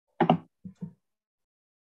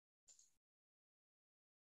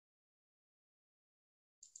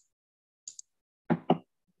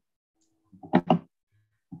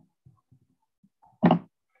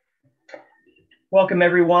Welcome,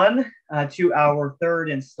 everyone, to our third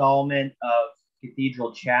installment of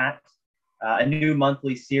Cathedral Chat, a new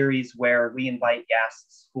monthly series where we invite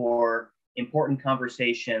guests for important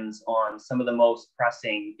conversations on some of the most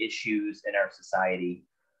pressing issues in our society.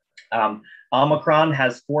 Omicron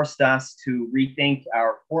has forced us to rethink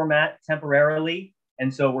our format temporarily,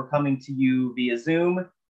 and so we're coming to you via Zoom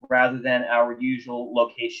rather than our usual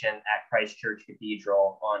location at Christ Church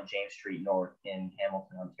Cathedral on James Street North in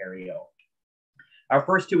Hamilton, Ontario. Our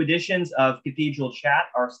first two editions of Cathedral Chat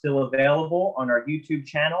are still available on our YouTube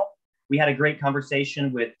channel. We had a great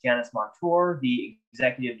conversation with Janice Montour, the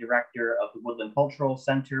Executive Director of the Woodland Cultural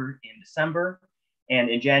Center in December. And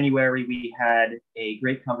in January, we had a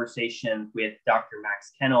great conversation with Dr.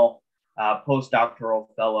 Max Kennel,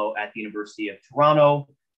 postdoctoral fellow at the University of Toronto,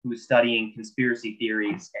 who's studying conspiracy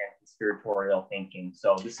theories and conspiratorial thinking.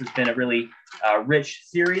 So this has been a really rich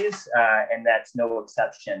series, and that's no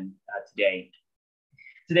exception today.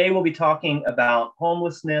 Today, we'll be talking about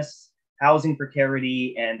homelessness, housing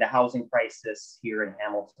precarity, and the housing crisis here in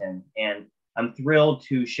Hamilton. And I'm thrilled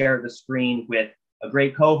to share the screen with a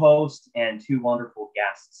great co-host and two wonderful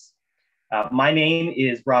guests. My name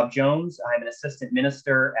is Rob Jones. I'm an assistant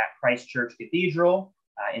minister at Christ Church Cathedral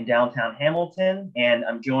in downtown Hamilton, and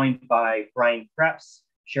I'm joined by Brian Krebs,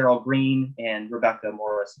 Sheryl Green, and Rebecca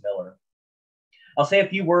Morris-Miller. I'll say a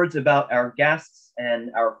few words about our guests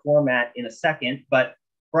and our format in a second, but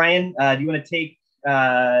Brian, do you want to take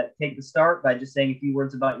the start by just saying a few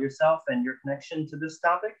words about yourself and your connection to this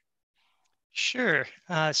topic? Sure.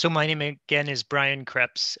 So my name again is Brian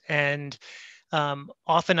Krebs, and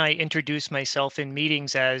often I introduce myself in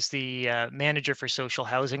meetings as the manager for social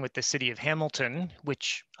housing with the City of Hamilton,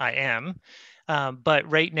 which I am. But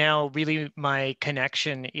right now, really, my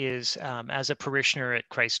connection is as a parishioner at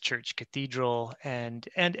Christ Church Cathedral and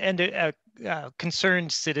a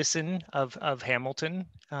concerned citizen of Hamilton.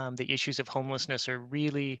 The issues of homelessness are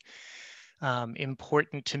really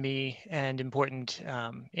important to me and important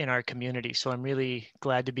in our community. So I'm really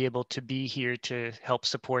glad to be able to be here to help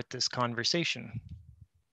support this conversation.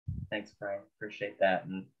 Thanks, Brian. Appreciate that.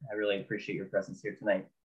 And I really appreciate your presence here tonight.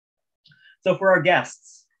 So for our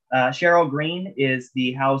guests, Sheryl Green is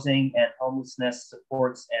the Housing and Homelessness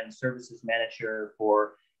Supports and Services Manager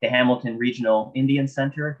for the Hamilton Regional Indian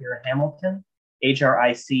Center here in Hamilton.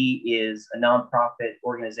 HRIC is a nonprofit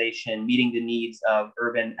organization meeting the needs of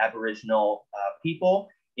urban Aboriginal people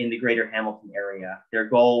in the greater Hamilton area. Their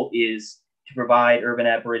goal is to provide urban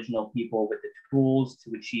Aboriginal people with the tools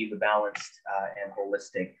to achieve a balanced and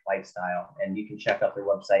holistic lifestyle. And you can check out their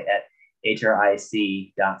website at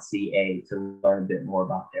hric.ca to learn a bit more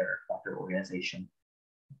about their organization.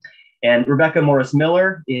 And Rebecca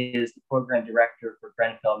Morris-Miller is the program director for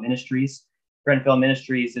Grenfell Ministries. Grenfell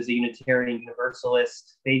Ministries is a Unitarian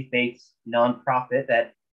Universalist faith-based nonprofit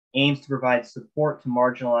that aims to provide support to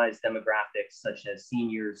marginalized demographics such as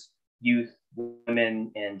seniors, youth,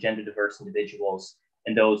 women, and gender diverse individuals,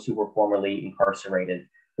 and those who were formerly incarcerated,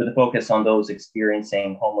 with a focus on those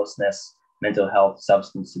experiencing homelessness, mental health,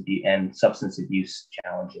 substance abuse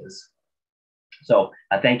challenges. So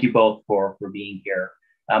thank you both for being here.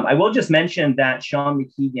 I will just mention that Shawn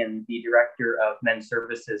MacKeigan, the Director of Men's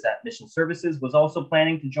Services at Mission Services, was also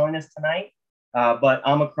planning to join us tonight, but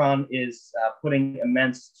Omicron is putting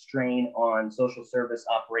immense strain on social service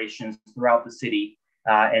operations throughout the city,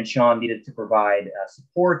 and Shawn needed to provide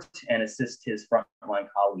support and assist his frontline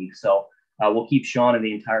colleagues. So we'll keep Shawn and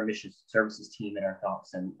the entire Mission Services team in our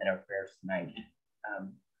thoughts and our prayers tonight.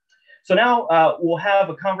 So now we'll have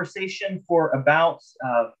a conversation for about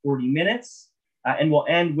 40 minutes. And we'll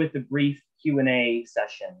end with a brief Q&A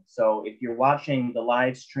session. So if you're watching the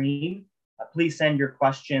live stream, please send your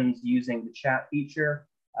questions using the chat feature.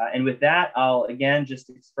 And with that, I'll again just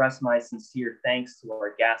express my sincere thanks to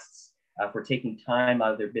our guests for taking time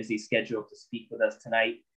out of their busy schedule to speak with us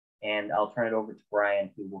tonight. And I'll turn it over to Brian,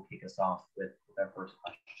 who will kick us off with our first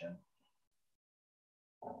question.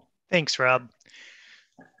 Thanks, Rob.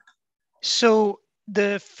 So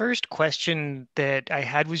the first question that I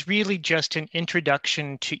had was really just an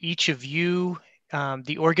introduction to each of you,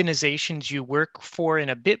 the organizations you work for in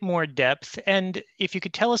a bit more depth, and if you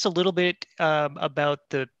could tell us a little bit about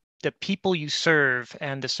the people you serve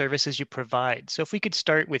and the services you provide. So if we could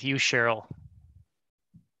start with you, Sheryl.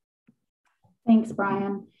 Thanks,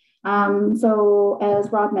 Brian. So as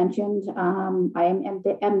Rob mentioned, I am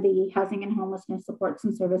the Housing and Homelessness Supports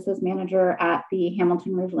and Services Manager at the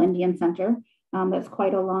Hamilton Regional Indian Center. That's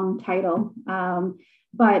quite a long title.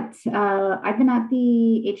 But I've been at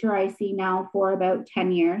the HRIC now for about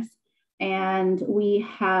 10 years, and we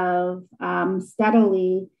have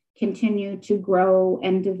steadily continued to grow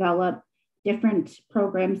and develop different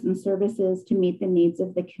programs and services to meet the needs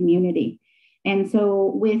of the community. And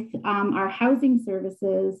so with our housing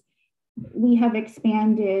services, we have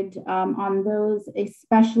expanded on those,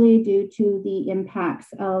 especially due to the impacts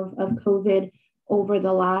of COVID over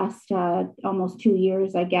the last almost 2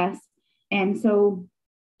 years, I guess. And so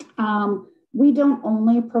we don't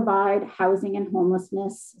only provide housing and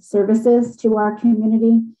homelessness services to our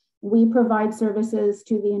community, we provide services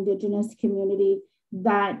to the Indigenous community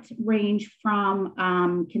that range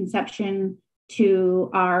from conception to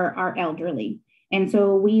our elderly. And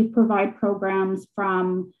so we provide programs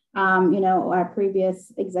from, our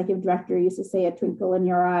previous executive director used to say a twinkle in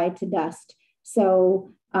your eye to dust.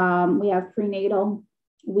 So we have prenatal,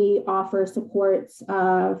 we offer supports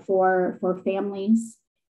for families.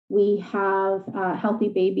 We have healthy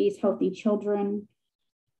babies, healthy children,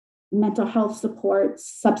 mental health supports,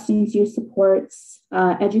 substance use supports,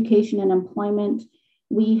 education and employment.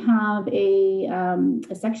 We have a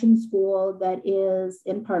section school that is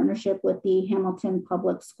in partnership with the Hamilton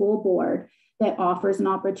Public School Board that offers an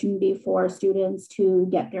opportunity for students to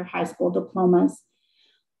get their high school diplomas.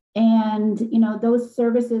 And, those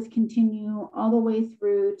services continue all the way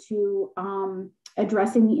through to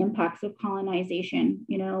addressing the impacts of colonization.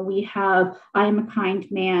 We have I Am a Kind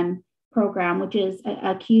Man program, which is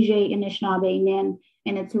a Kije Anishinaabe Nin,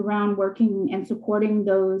 and it's around working and supporting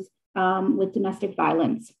those with domestic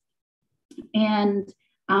violence. And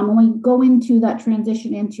when we go into that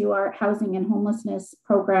transition into our housing and homelessness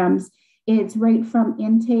programs, it's right from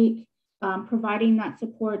intake, providing that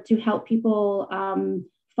support to help people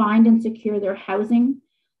find and secure their housing.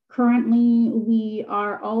 Currently, we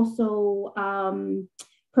are also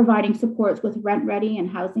providing supports with rent ready and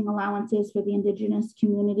housing allowances for the Indigenous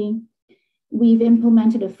community. We've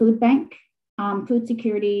implemented a food bank. Food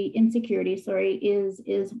insecurity, is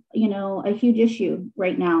a huge issue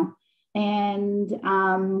right now. And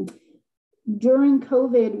during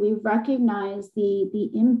COVID, we've recognized the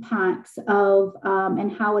impacts of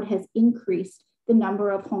and how it has increased the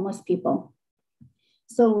number of homeless people.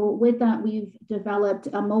 So with that, we've developed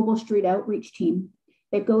a mobile street outreach team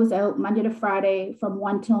that goes out Monday to Friday from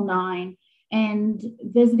 1 till 9 and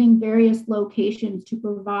visiting various locations to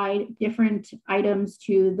provide different items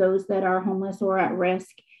to those that are homeless or at risk.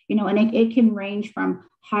 And it can range from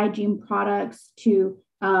hygiene products to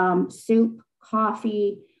soup,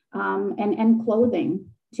 coffee, and clothing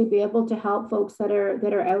to be able to help folks that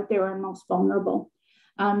are out there and most vulnerable.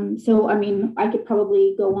 I could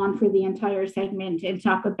probably go on for the entire segment and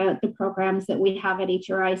talk about the programs that we have at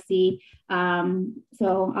HRIC.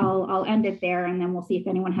 So I'll end it there, and then we'll see if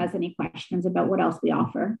anyone has any questions about what else we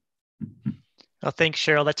offer. Well, thanks,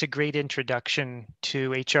 Sheryl. That's a great introduction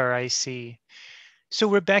to HRIC. So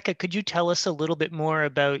Rebecca, could you tell us a little bit more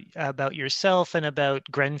about yourself and about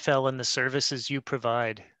Grenfell and the services you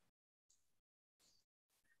provide?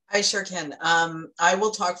 I sure can. I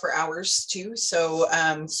will talk for hours too. So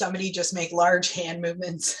somebody just make large hand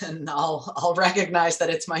movements and I'll recognize that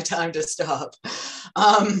it's my time to stop.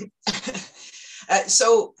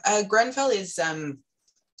 So Grenfell is,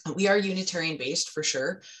 we are Unitarian based for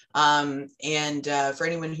sure. And for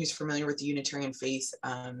anyone who's familiar with the Unitarian faith,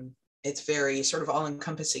 it's very sort of all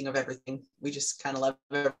encompassing of everything. We just kind of love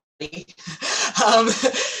everybody.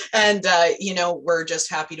 We're just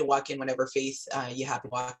happy to walk in whatever faith you happen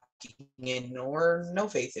to walk in, or no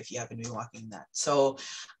faith if you happen to be walking in that. So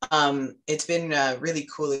it's been a really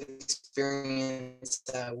cool experience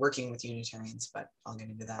working with Unitarians, but I'll get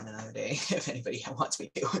into that another day if anybody wants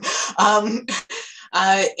me to.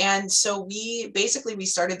 And so we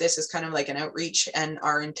started this as kind of like an outreach, and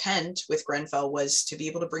our intent with Grenfell was to be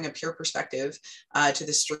able to bring a peer perspective to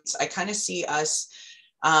the streets. I kind of see us,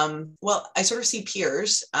 I sort of see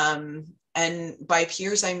peers, and by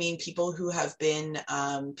peers, I mean people who have been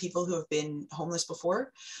homeless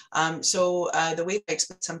before. So the way I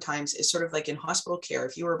explain sometimes is sort of like in hospital care.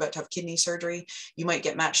 If you were about to have kidney surgery, you might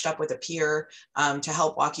get matched up with a peer to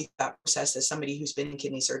help walk you through that process as somebody who's been in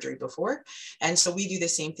kidney surgery before. And so we do the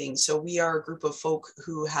same thing. So we are a group of folk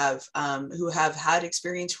who have had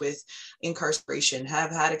experience with incarceration,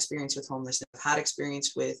 have had experience with homelessness, have had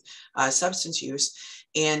experience with substance use.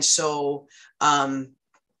 And so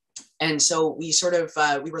we sort of,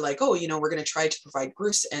 we were like, we're going to try to provide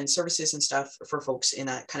groups and services and stuff for folks in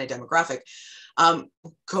that kind of demographic.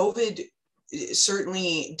 COVID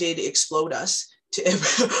certainly did explode us to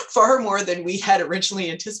far more than we had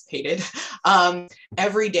originally anticipated.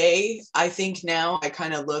 Every day, I think now I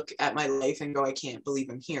kind of look at my life and go, I can't believe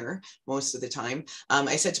I'm here most of the time.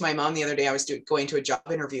 I said to my mom the other day, I was going to a job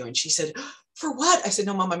interview, and she said, for what? I said,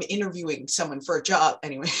 no, Mom, I'm interviewing someone for a job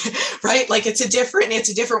anyway, right? Like it's a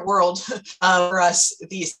different world for us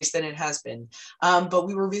these days than it has been. But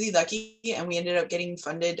we were really lucky, and we ended up getting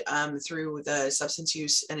funded through the Substance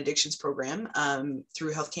Use and Addictions Program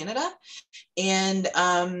through Health Canada. And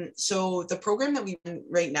so the program that we run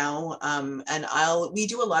right now, we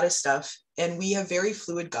do a lot of stuff, and we have very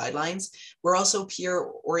fluid guidelines. We're also peer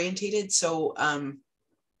orientated. So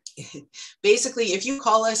basically, if you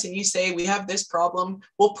call us and you say we have this problem,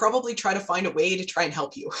 we'll probably try to find a way to try and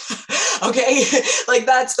help you. Okay, like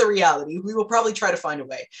that's the reality. We will probably try to find a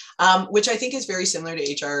way, which I think is very similar to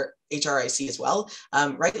HRIC as well,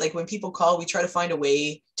 right? Like when people call, we try to find a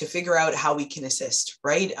way to figure out how we can assist,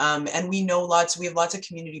 right? And we have lots of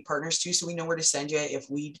community partners too, so we know where to send you if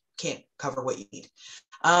we can't cover what you need.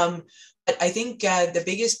 But I think the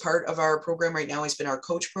biggest part of our program right now has been our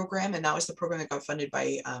coach program, and that was the program that got funded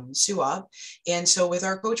by SUOP. And so with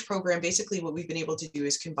our coach program, basically what we've been able to do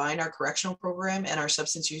is combine our correctional program and our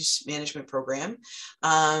substance use management program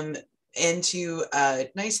into a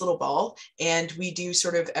nice little ball, and we do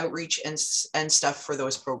sort of outreach and stuff for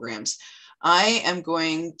those programs. I am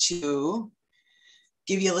going to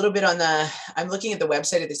give you a little bit I'm looking at the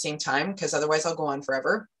website at the same time, because otherwise I'll go on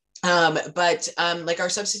forever. Like our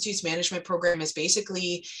substance use management program is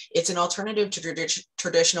basically, it's an alternative to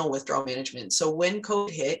traditional withdrawal management. So when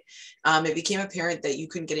COVID hit, it became apparent that you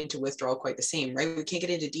couldn't get into withdrawal quite the same, right? We can't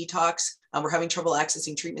get into detox. We're having trouble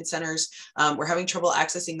accessing treatment centers. We're having trouble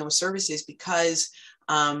accessing those services because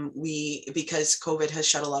COVID has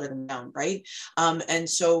shut a lot of them down, right? And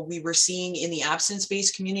so we were seeing in the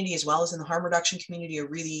abstinence-based community as well as in the harm reduction community a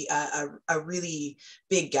really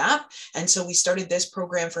big gap. And so we started this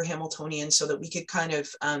program for Hamiltonians so that we could kind of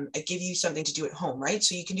give you something to do at home, right?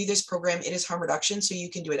 So you can do this program. It is harm reduction, so you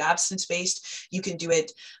can do it abstinence-based. You can do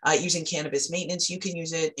it using cannabis maintenance. You can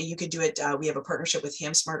use it. You can do it. We have a partnership with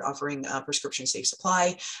HamSmart offering prescription safe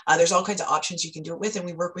supply. There's all kinds of options you can do it with, and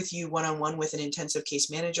we work with you one-on-one with an intensive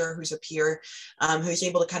case manager who's a peer, who's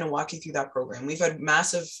able to kind of walk you through that program. We've had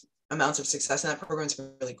massive amounts of success in that program. It's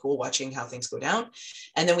been really cool watching how things go down.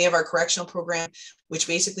 And then we have our correctional program, which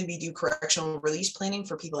basically we do correctional release planning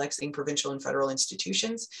for people exiting provincial and federal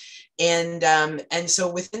institutions. And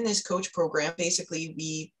so within this coach program, basically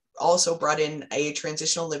we also brought in a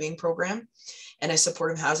transitional living program and a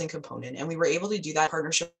supportive housing component. And we were able to do that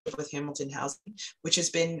partnership with Hamilton Housing, which has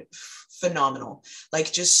been phenomenal.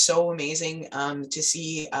 Like just so amazing to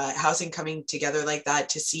see housing coming together like that,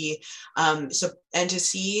 to see to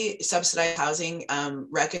see subsidized housing,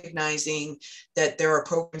 recognizing that there are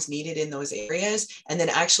programs needed in those areas, and then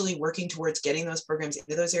actually working towards getting those programs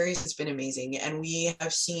into those areas has been amazing. And we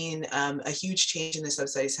have seen a huge change in the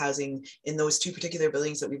subsidized housing in those two particular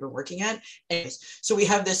buildings that we've been working at. Anyways, so we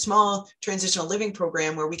have this small transitional living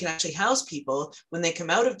program where we can actually house people when they come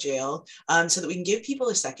out of jail, so that we can give people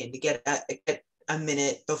a second to get a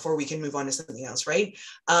minute before we can move on to something else, right?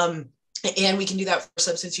 And we can do that for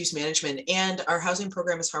substance use management. And our housing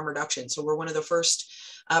program is harm reduction. So we're one of the first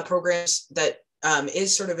programs that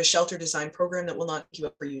is sort of a shelter design program that will not keep you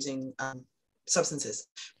up for using substances,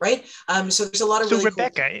 right? So there's a lot of so really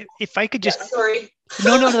Rebecca, cool... if I could just... Yeah, sorry.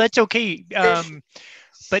 No, that's okay.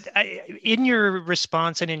 But in your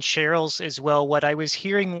response and in Sheryl's as well, what I was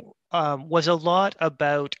hearing was a lot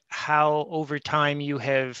about how over time you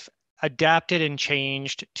have adapted and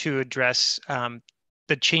changed to address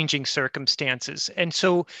the changing circumstances. And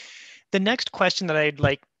so the next question that I'd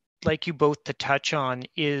like you both to touch on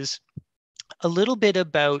is a little bit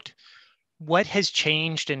about what has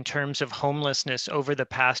changed in terms of homelessness over the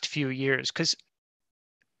past few years, because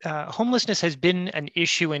homelessness has been an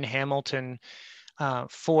issue in Hamilton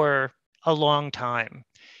for a long time.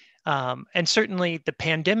 And certainly the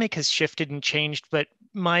pandemic has shifted and changed, but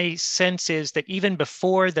my sense is that even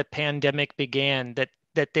before the pandemic began,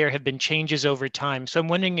 that there have been changes over time. So I'm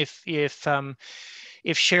wondering if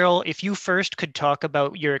Sheryl, if you first could talk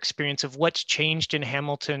about your experience of what's changed in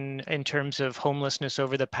Hamilton in terms of homelessness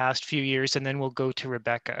over the past few years, and then we'll go to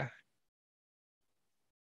Rebecca.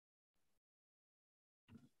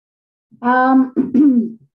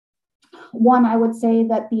 One, I would say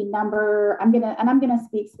that the number, I'm gonna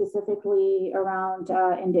speak specifically around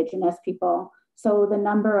Indigenous people. So the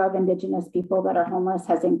number of Indigenous people that are homeless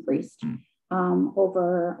has increased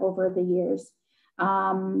over the years.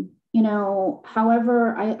 You know,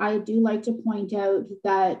 however, I do like to point out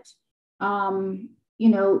that you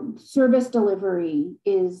know, service delivery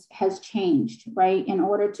has changed, right? In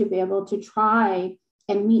order to be able to try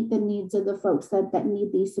and meet the needs of the folks that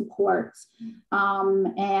need these supports.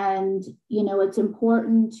 And, you know, it's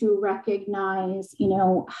important to recognize, you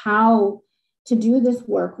know, how to do this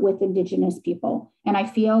work with Indigenous people. And I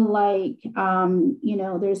feel like,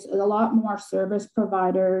 there's a lot more service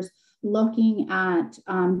providers looking at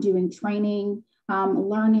doing training,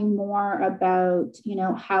 learning more about,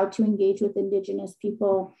 how to engage with Indigenous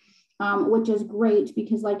people, which is great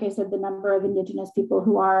because, like I said, the number of Indigenous people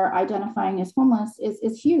who are identifying as homeless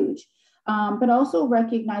is huge, but also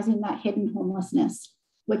recognizing that hidden homelessness,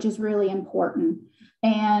 which is really important.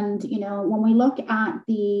 And, when we look at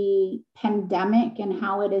the pandemic and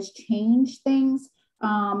how it has changed things,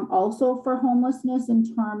 also for homelessness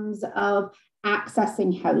in terms of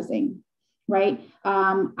accessing housing, right?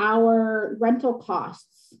 Our rental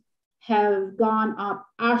costs have gone up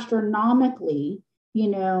astronomically,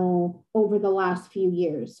 over the last few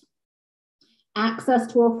years. Access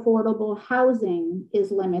to affordable housing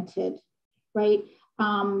is limited, right?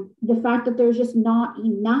 The fact that there's just not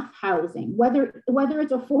enough housing, whether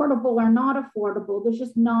it's affordable or not affordable, there's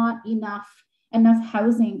just not enough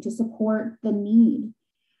housing to support the need.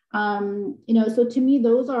 So to me,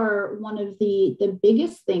 those are one of the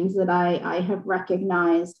biggest things that I have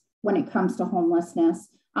recognized when it comes to homelessness.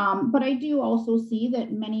 But I do also see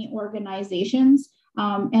that many organizations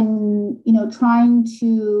trying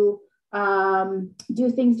to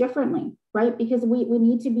do things differently, right? Because we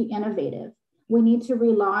need to be innovative. We need to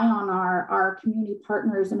rely on our community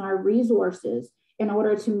partners and our resources in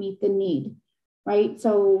order to meet the need, right?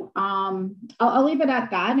 So I'll leave it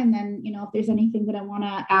at that. And then, if there's anything that I want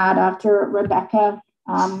to add after Rebecca,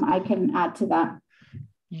 I can add to that.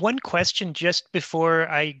 One question just before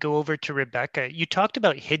I go over to Rebecca. You talked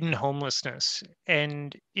about hidden homelessness.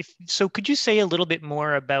 And could you say a little bit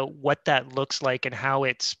more about what that looks like and how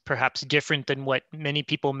it's perhaps different than what many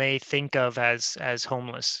people may think of as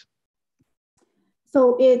homeless?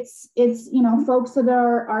 So it's folks that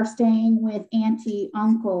are staying with auntie,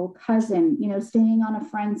 uncle, cousin, staying on a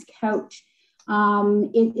friend's couch.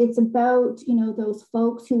 It's about, those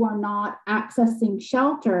folks who are not accessing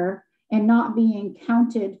shelter and not being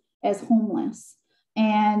counted as homeless.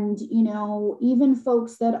 And, even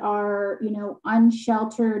folks that are,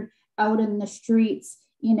 unsheltered out in the streets,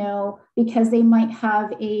 because they might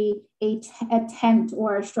have a tent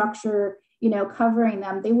or a structure covering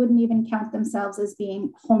them, they wouldn't even count themselves as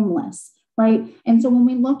being homeless, right? And so when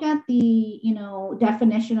we look at the,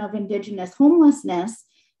 definition of Indigenous homelessness,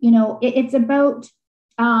 it's about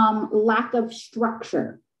lack of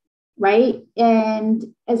structure, right? And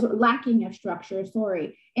as lacking of structure,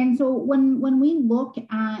 sorry. And so when we look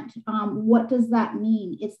at what does that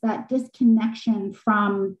mean? It's that disconnection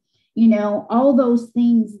from, all those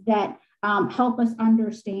things that help us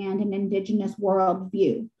understand an Indigenous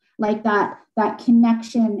worldview. Like that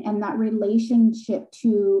connection and that relationship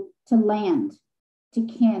to land, to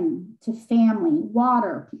kin, to family,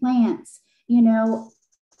 water, plants,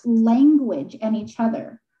 language, and each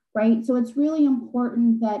other, right? So it's really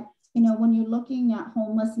important that, when you're looking at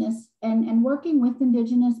homelessness and working with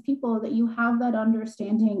Indigenous people, that you have that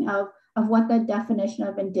understanding of what the definition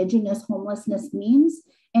of Indigenous homelessness means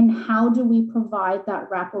and how do we provide that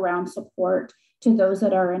wraparound support to those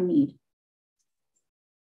that are in need.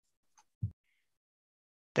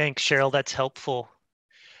 Thanks, Sheryl. That's helpful.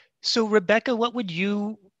 So, Rebecca, what would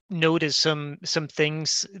you note as some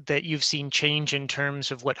things that you've seen change in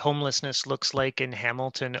terms of what homelessness looks like in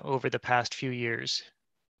Hamilton over the past few years?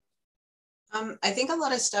 I think a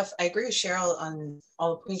lot of stuff, I agree with Sheryl on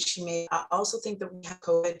all the points she made. I also think that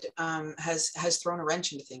COVID has thrown a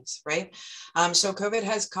wrench into things, right? So COVID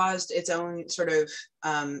has caused its own sort of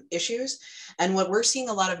issues. And what we're seeing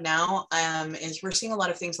a lot of now is we're seeing a lot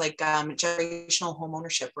of things like generational home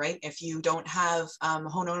ownership, right? If you don't have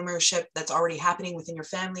home ownership that's already happening within your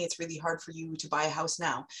family, it's really hard for you to buy a house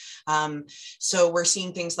now. So we're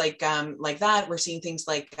seeing things like that. We're seeing things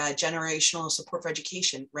like generational support for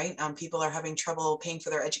education, right? People are having trouble paying for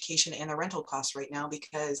their education and their rental costs right now,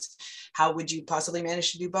 because how would you possibly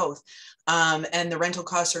manage to do both? And the rental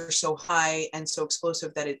costs are so high and so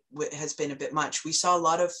explosive that it has been a bit much. We saw a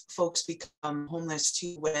lot of folks become homeless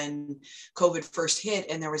too when COVID first hit,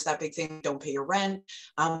 and there was that big thing, don't pay your rent.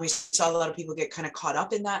 We saw a lot of people get kind of caught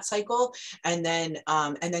up in that cycle and then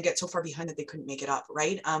get so far behind that they couldn't make it up,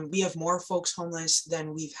 right? We have more folks homeless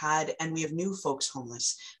than we've had, and we have new folks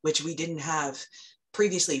homeless, which we didn't have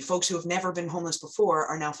previously, folks who have never been homeless before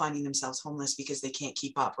are now finding themselves homeless because they can't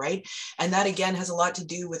keep up, right? And that again has a lot to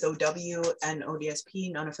do with OW and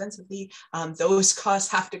ODSP, non-offensively. Those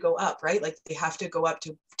costs have to go up, right? Like they have to go up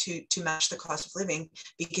to match the cost of living,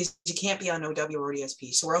 because you can't be on OW or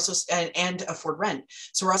ODSP. So we're also, and afford rent.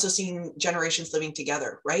 So we're also seeing generations living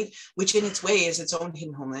together, right? Which in its way is its own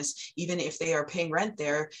hidden homeless. Even if they are paying rent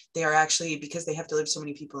there, they are actually, because they have to live so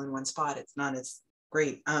many people in one spot, it's not as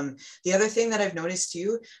great. The other thing that I've noticed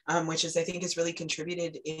too, which is I think has really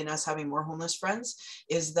contributed in us having more homeless friends,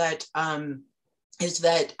 is that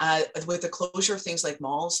with the closure of things like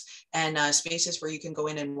malls and spaces where you can go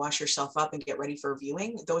in and wash yourself up and get ready for a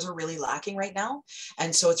viewing, those are really lacking right now.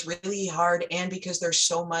 And so it's really hard. And because there's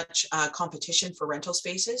so much competition for rental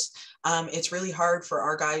spaces, it's really hard for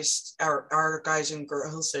our guys and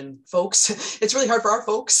girls and folks. It's really hard for our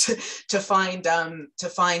folks to find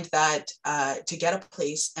that, to get a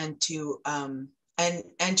place and to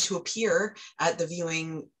to appear at the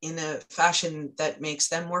viewing in a fashion that makes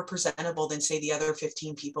them more presentable than, say, the other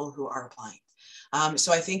 15 people who are applying.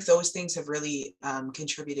 So I think those things have really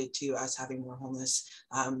contributed to us having more homeless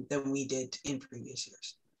than we did in previous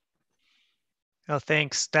years. Oh,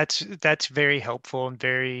 thanks. That's very helpful and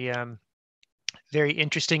very very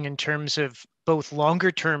interesting in terms of both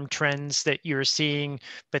longer term trends that you're seeing,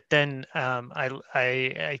 but then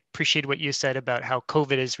I appreciate what you said about how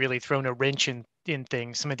COVID has really thrown a wrench in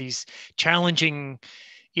things. Some of these challenging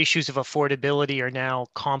issues of affordability are now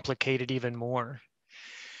complicated even more.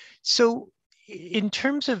 So in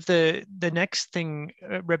terms of the next thing,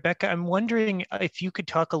 Rebecca, I'm wondering if you could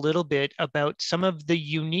talk a little bit about some of the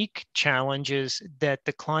unique challenges that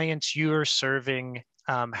the clients you're serving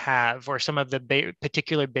have, or some of the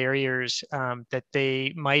particular barriers that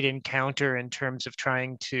they might encounter in terms of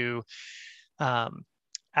trying to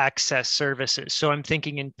access services. So I'm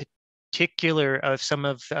thinking in particular of some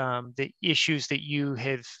of the issues that you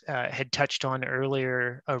have had touched on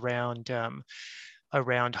earlier around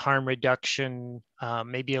harm reduction,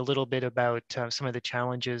 maybe a little bit about some of the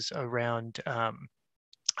challenges around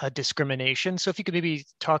discrimination. So if you could maybe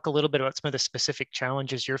talk a little bit about some of the specific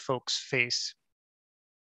challenges your folks face.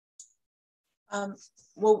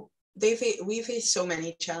 Well, we face so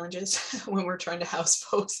many challenges when we're trying to house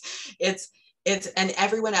folks. And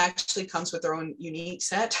everyone actually comes with their own unique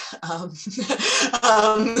set of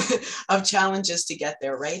challenges to get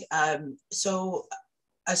there, right? So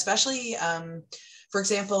especially, for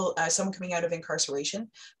example, someone coming out of incarceration,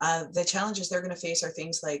 the challenges they're going to face are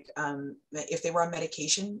things like if they were on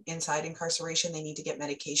medication inside incarceration, they need to get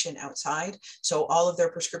medication outside. So all of their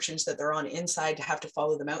prescriptions that they're on inside have to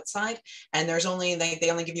follow them outside. And there's only, they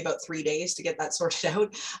only give you about 3 days to get that sorted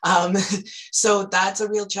out. So that's a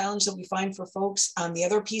real challenge that we find for folks. The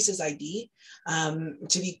other piece is ID. To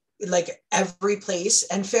be like every place,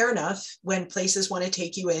 and fair enough, when places want to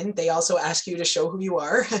take you in, they also ask you to show who you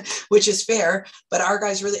are, which is fair, but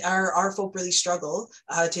our folk really struggle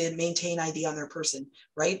to maintain ID on their person,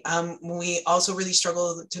 right? We also really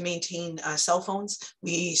struggle to maintain cell phones.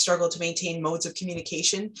 We struggle to maintain modes of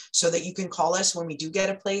communication so that you can call us when we do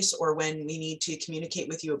get a place or when we need to communicate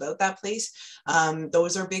with you about that place.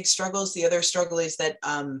 Those are big struggles. The other struggle is that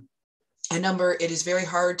it is very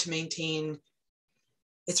hard to maintain.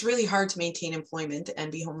 It's really hard to maintain employment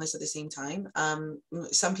and be homeless at the same time.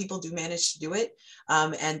 Some people do manage to do it,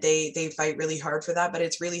 and they fight really hard for that, but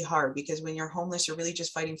it's really hard because when you're homeless, you're really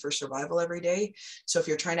just fighting for survival every day. So if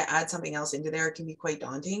you're trying to add something else into there, it can be quite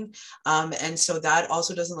daunting. And so that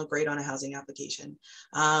also doesn't look great on a housing application.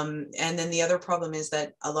 And then the other problem is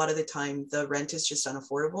that a lot of the time the rent is just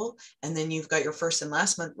unaffordable. And then you've got your first and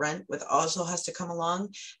last month rent, which also has to come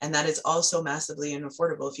along. And that is also massively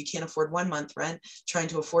unaffordable. If you can't afford 1 month rent, trying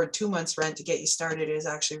to afford 2 months rent to get you started is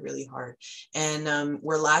actually really hard. And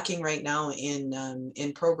we're lacking right now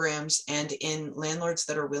in programs and in landlords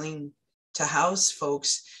that are willing to house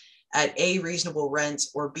folks at A, reasonable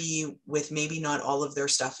rents, or B, with maybe not all of their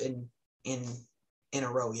stuff in a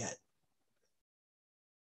row yet.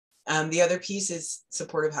 The other piece is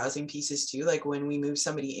supportive housing pieces too. Like when we move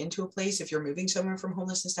somebody into a place, if you're moving someone from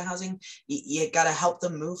homelessness to housing, you got to help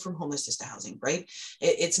them move from homelessness to housing, right?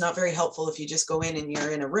 It's not very helpful if you just go in and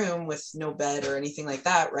you're in a room with no bed or anything like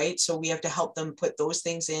that, right? So we have to help them put those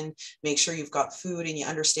things in, make sure you've got food and you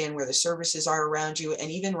understand where the services are around you, and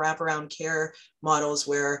even wraparound care models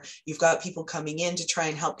where you've got people coming in to try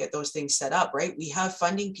and help get those things set up, right? We have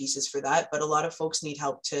funding pieces for that, but a lot of folks need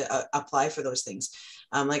help to apply for those things.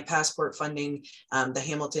 Like passport funding, the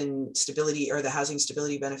Hamilton stability or the housing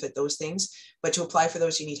stability benefit, those things. But to apply for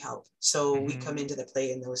those, you need help. So we come into the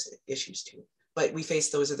play in those issues too. But we face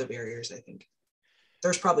those are the barriers, I think.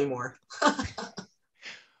 There's probably more.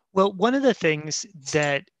 Well, one of the things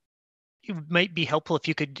that it might be helpful if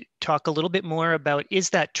you could talk a little bit more about is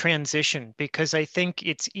that transition, because I think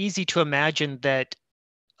it's easy to imagine that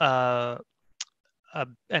an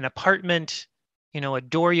apartment, a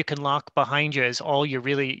door you can lock behind you is all you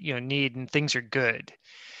really, need, and things are good.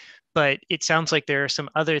 But it sounds like there are some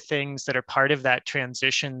other things that are part of that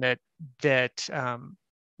transition that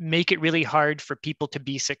make it really hard for people to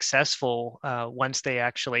be successful once they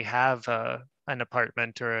actually have an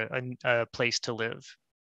apartment or a place to live.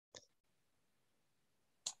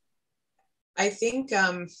 I think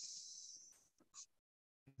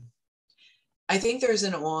there's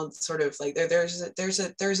an old sort of like there's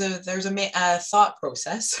a thought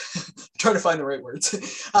process. I'm trying to find the right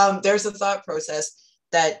words. There's a thought process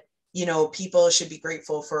that people should be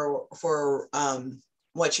grateful for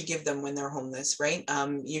what you give them when they're homeless, right?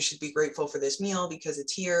 You should be grateful for this meal because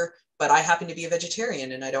it's here, but I happen to be a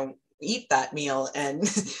vegetarian and I don't eat that meal, and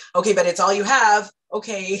okay, but it's all you have.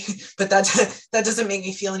 Okay, but that doesn't make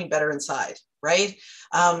me feel any better inside, right?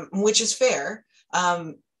 Which is fair.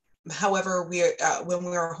 However, when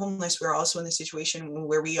we are homeless, we're also in the situation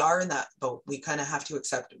where we are in that boat. We kind of have to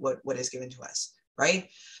accept what is given to us, right?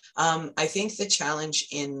 I think the challenge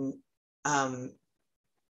in,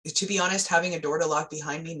 to be honest, having a door to lock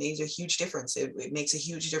behind me made a huge difference. It makes a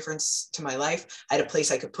huge difference to my life. I had a place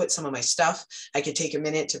I could put some of my stuff. I could take a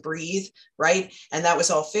minute to breathe, right? And that was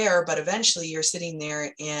all fair. But eventually, you're sitting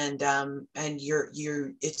there, and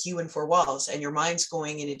it's you and four walls, and your mind's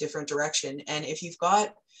going in a different direction. And if you've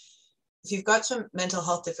got some mental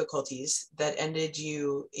health difficulties that ended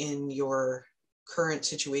you in your current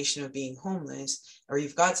situation of being homeless, or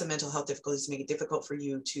you've got some mental health difficulties to make it difficult for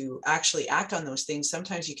you to actually act on those things,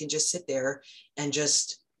 sometimes you can just sit there and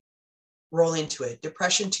just roll into it.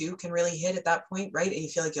 Depression too can really hit at that point, right? And you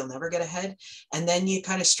feel like you'll never get ahead. And then you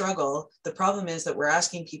kind of struggle. The problem is that we're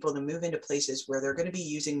asking people to move into places where they're going to be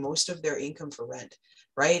using most of their income for rent,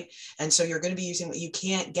 right? And so you're going to be using what you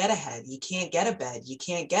can't get ahead. You can't get a bed. You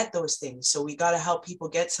can't get those things. So we got to help people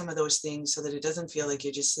get some of those things so that it doesn't feel like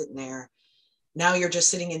you're just sitting there. Now you're just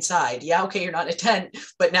sitting inside. Yeah, okay, you're not in a tent,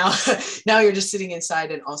 but now you're just sitting inside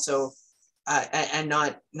and also and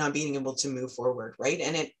not being able to move forward, right?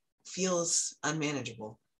 And it feels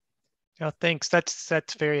unmanageable. Oh, thanks.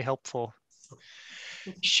 That's very helpful.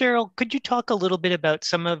 Sheryl, could you talk a little bit about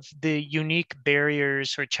some of the unique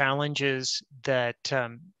barriers or challenges that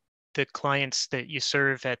the clients that you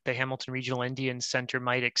serve at the Hamilton Regional Indian Center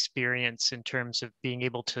might experience in terms of being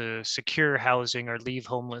able to secure housing or leave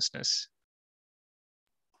homelessness?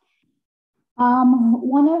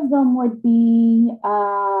 One of them would be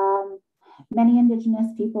many Indigenous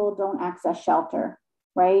people don't access shelter,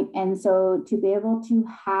 right? And so to be able to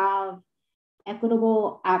have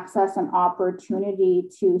equitable access and opportunity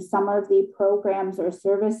to some of the programs or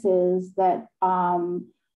services that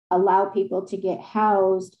allow people to get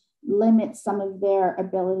housed limits some of their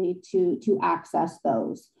ability to access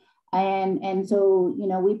those. And so,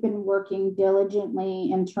 we've been working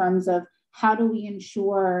diligently in terms of how do we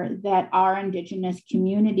ensure that our Indigenous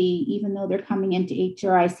community, even though they're coming into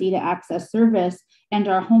HRIC to access service and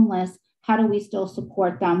are homeless, how do we still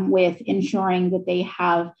support them with ensuring that they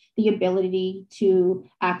have the ability to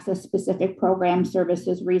access specific programs,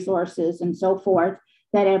 services, resources, and so forth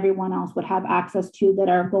that everyone else would have access to that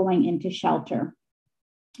are going into shelter?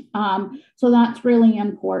 So that's really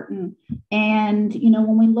important. And,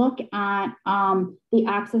 when we look at the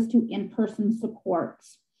access to in-person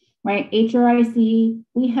supports, right? HRIC,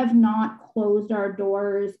 we have not closed our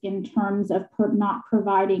doors in terms of not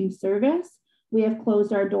providing service. We have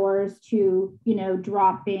closed our doors to,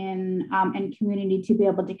 drop in and community to be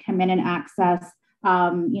able to come in and access,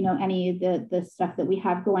 any of the stuff that we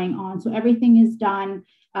have going on. So everything is done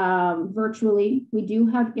virtually. We do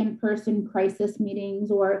have in-person crisis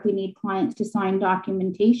meetings, or if we need clients to sign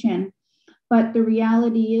documentation. But the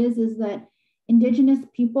reality is that Indigenous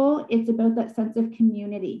people, it's about that sense of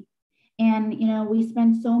community. And, we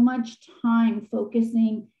spend so much time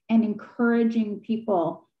focusing and encouraging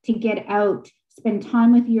people to get out, spend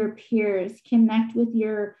time with your peers, connect with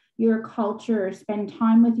your culture, spend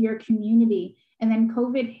time with your community. And then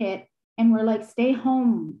COVID hit and we're like, stay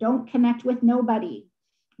home, don't connect with nobody,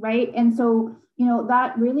 right? And so,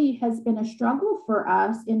 that really has been a struggle for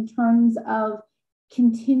us in terms of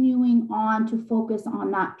continuing on to focus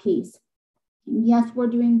on that piece. Yes, we're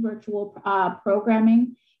doing virtual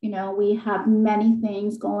programming. We have many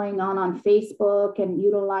things going on Facebook and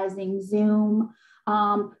utilizing Zoom.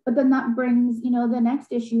 But then that brings, the next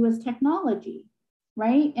issue is technology,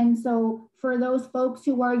 right? And so for those folks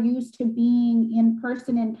who are used to being in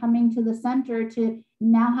person and coming to the center to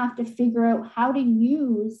now have to figure out how to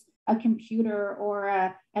use a computer or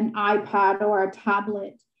an iPad or a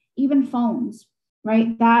tablet, even phones,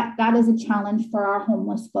 right? That is a challenge for our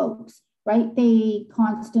homeless folks, right? They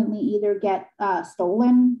constantly either get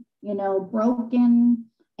stolen, broken,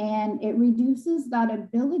 and it reduces that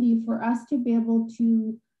ability for us to be able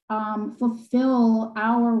to fulfill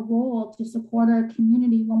our role to support our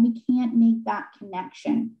community when we can't make that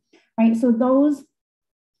connection, right? So those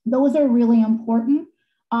are really important.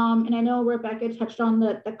 And I know Rebecca touched on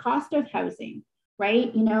the cost of housing,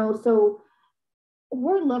 right? So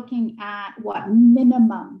we're looking at what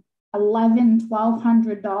minimum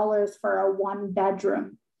 $1,100-$1,200 for a one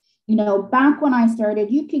bedroom. Back when I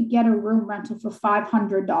started, you could get a room rental for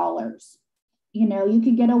 $500. You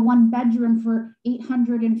could get a one bedroom for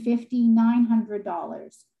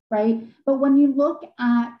 $850-$900, right? But when you look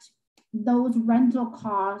at those rental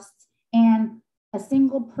costs and a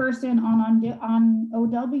single person on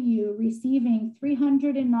OW receiving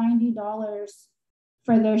 $390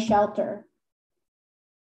 for their shelter,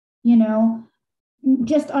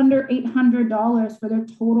 just under $800 for their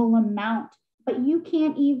total amount. But you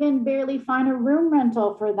can't even barely find a room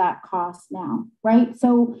rental for that cost now, right?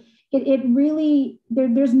 So it really,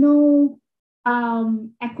 there's no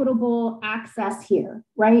equitable access here,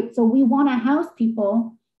 right? So we want to house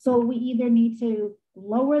people, so we either need to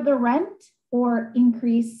lower the rent or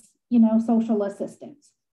increase, social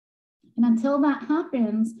assistance. And until that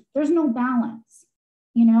happens, there's no balance,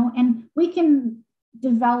 and we can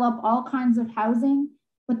develop all kinds of housing,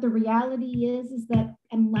 but the reality is that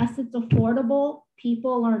unless it's affordable,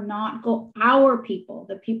 people are not our people,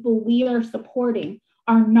 the people we are supporting,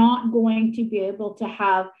 are not going to be able to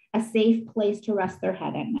have a safe place to rest their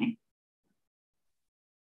head at night.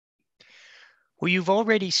 Well, you've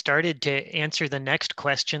already started to answer the next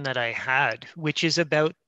question that I had, which is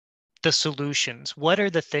about the solutions. What are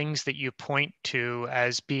the things that you point to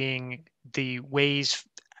as being the ways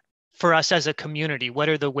for us as a community? What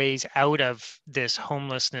are the ways out of this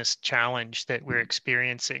homelessness challenge that we're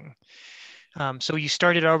experiencing? So you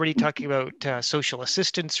started already talking about social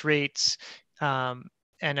assistance rates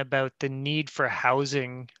and about the need for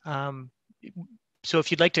housing. So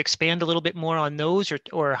if you'd like to expand a little bit more on those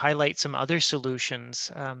or highlight some other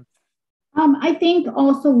solutions. I think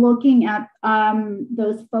also looking at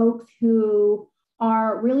those folks who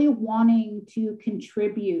are really wanting to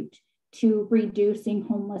contribute to reducing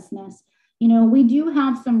homelessness. We do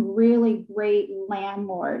have some really great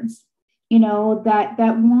landlords,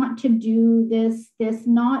 that want to do this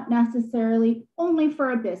not necessarily only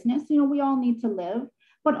for a business. We all need to live,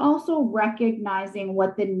 but also recognizing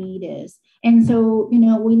what the need is. And so,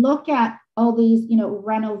 we look at all these,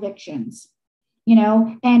 renovictions,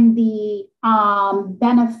 and the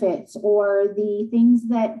benefits or the things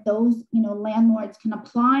that those, landlords can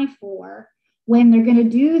apply for when they're going to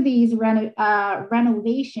do these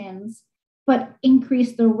renovations, but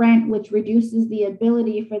increase the rent, which reduces the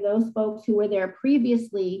ability for those folks who were there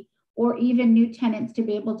previously or even new tenants to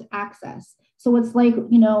be able to access. So it's like,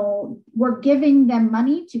 we're giving them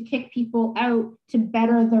money to kick people out to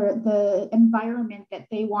better the environment that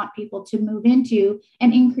they want people to move into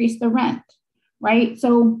and increase the rent, right?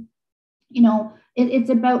 So, it's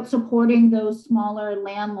about supporting those smaller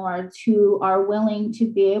landlords who are willing to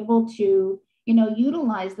be able to,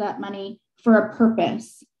 utilize that money for a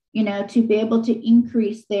purpose, to be able to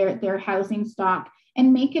increase their housing stock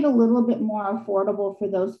and make it a little bit more affordable for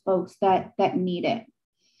those folks that need it.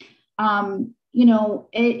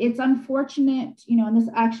 It's unfortunate, and this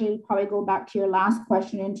actually probably go back to your last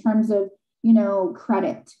question in terms of,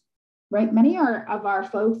 credit, right? Many of our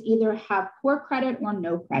folks either have poor credit or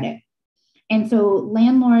no credit. And so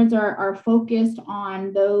landlords are focused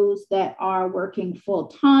on those that are working full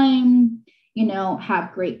time,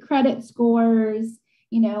 have great credit scores,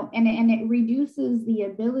 and it reduces the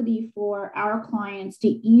ability for our clients to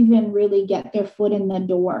even really get their foot in the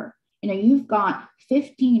door. You've got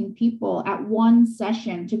 15 people at one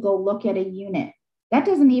session to go look at a unit. That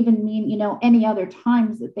doesn't even mean, any other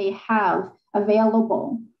times that they have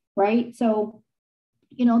available, right? So,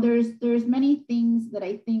 there's many things that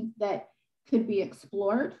I think that could be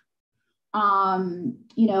explored,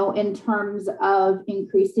 in terms of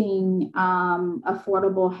increasing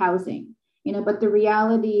affordable housing, but the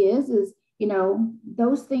reality is,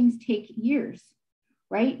 those things take years,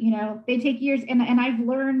 right? They take years. And I've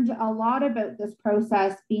learned a lot about this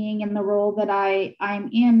process being in the role that I'm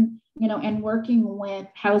in, and working with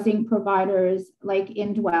housing providers like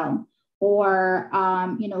Indwell or,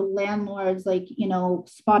 landlords like,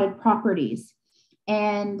 Spotted Properties.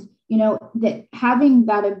 And, that having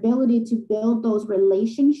that ability to build those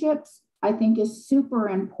relationships I think is super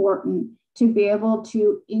important to be able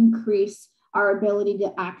to increase our ability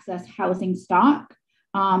to access housing stock.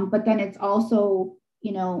 But then it's also,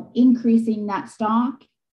 increasing that stock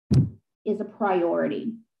is a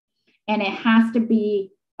priority, and it has to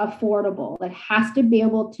be affordable. It has to be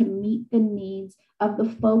able to meet the needs of the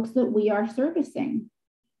folks that we are servicing,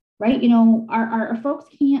 right? Our folks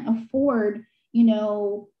can't afford,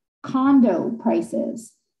 condo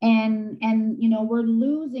prices, and we're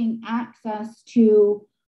losing access to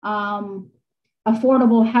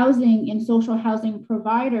affordable housing in social housing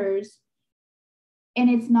providers, and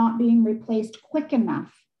it's not being replaced quick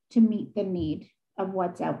enough to meet the need of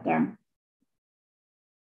what's out there.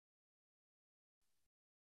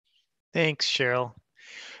 Thanks, Sheryl.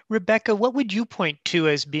 Rebecca, what would you point to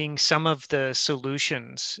as being some of the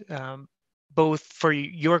solutions, both for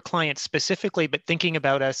your clients specifically, but thinking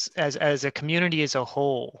about us as a community as a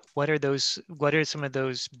whole? What are some of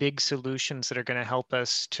those big solutions that are going to help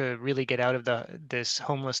us to really get out of this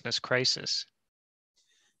homelessness crisis?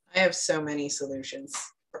 I have so many solutions.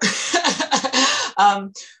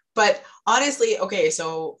 But honestly, okay,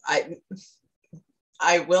 so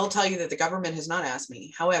I will tell you that the government has not asked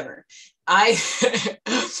me. However, I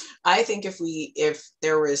think if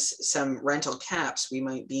there was some rental caps, we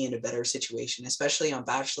might be in a better situation, especially on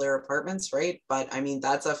bachelor apartments, right? But I mean,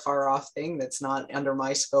 that's a far off thing that's not under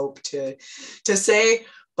my scope to say.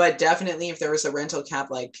 But definitely, if there was a rental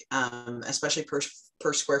cap, like especially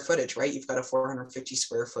per square footage, right? You've got a 450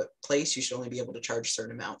 square foot place, you should only be able to charge a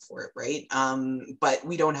certain amount for it, right? But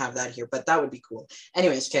we don't have that here, but that would be cool.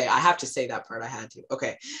 Anyways, okay, I have to say that part, I had to.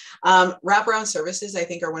 Okay, wraparound services, I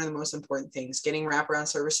think, are one of the most important things, getting wraparound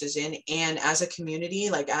services in, and as a community,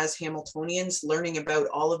 like as Hamiltonians, learning about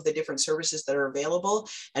all of the different services that are available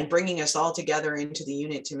and bringing us all together into the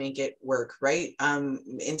unit to make it work, right?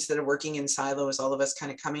 Instead of working in silos, all of us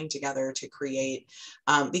kind of coming together to create,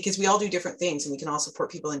 because we all do different things and we can all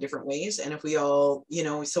support people in different ways. And if we all,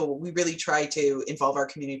 so we really try to involve our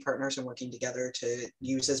community partners in working together to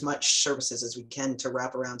use as much services as we can to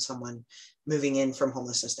wrap around someone moving in from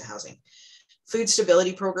homelessness to housing. Food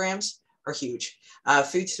stability programs are huge.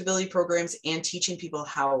 Food stability programs and teaching people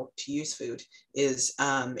how to use food is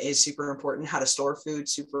super important. How to store food,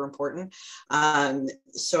 super important.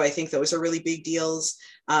 So I think those are really big deals.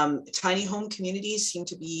 Tiny home communities seem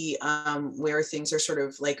to be where things are sort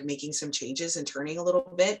of like making some changes and turning a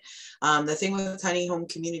little bit. The thing with tiny home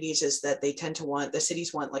communities is that they tend to the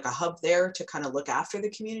cities want like a hub there to kind of look after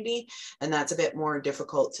the community, and that's a bit more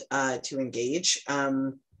difficult to engage.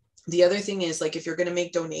 The other thing is, like, if you're going to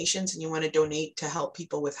make donations and you want to donate to help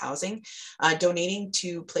people with housing, donating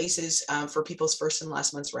to places for people's first and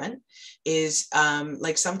last month's rent is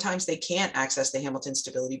like, sometimes they can't access the Hamilton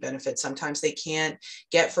stability benefit. Sometimes they can't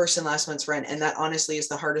get first and last month's rent. And that honestly is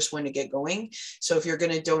the hardest one to get going. So if you're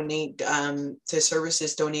going to donate to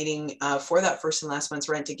services, donating for that first and last month's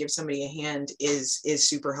rent to give somebody a hand is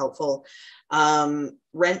super helpful.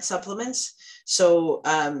 Rent supplements. So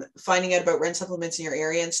finding out about rent supplements in your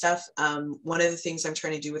area and stuff. One of the things I'm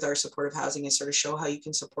trying to do with our supportive housing is sort of show how you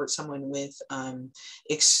can support someone with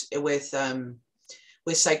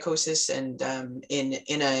psychosis and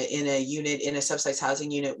in a unit, in a subsidized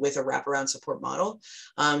housing unit with a wraparound support model.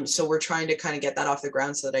 So we're trying to kind of get that off the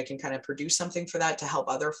ground so that I can kind of produce something for that to help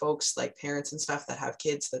other folks, like parents and stuff that have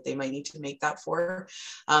kids that they might need to make that for.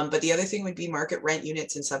 But the other thing would be market rent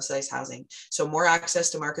units in subsidized housing. So more access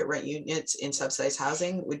to market rent units in subsidized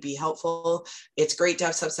housing would be helpful. It's great to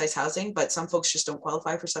have subsidized housing, but some folks just don't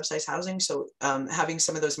qualify for subsidized housing. So having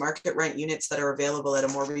some of those market rent units that are available at a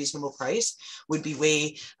more reasonable price would be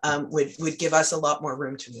would give us a lot more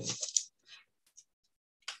room to move.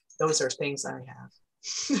 Those are things I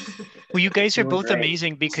have. Well, you guys are both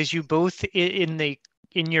amazing, because you both in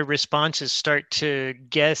your responses start to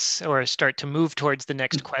guess or start to move towards the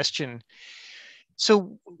next question.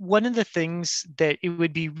 So one of the things that it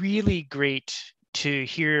would be really great to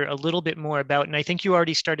hear a little bit more about, and I think you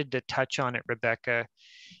already started to touch on it, Rebecca,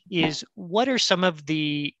 is what are some of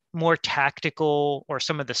the more tactical or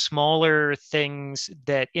some of the smaller things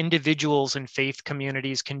that individuals and faith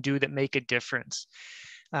communities can do that make a difference?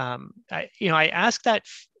 I ask that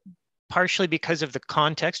partially because of the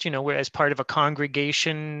context, we're as part of a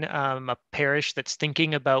congregation, a parish that's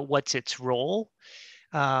thinking about what's its role.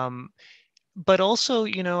 But also,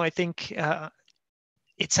 I think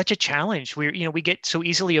it's such a challenge. We get so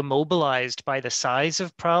easily immobilized by the size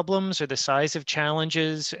of problems or the size of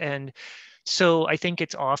challenges. And so I think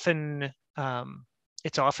it's often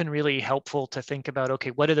really helpful to think about, okay,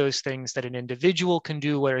 what are those things that an individual can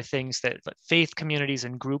do? What are things that faith communities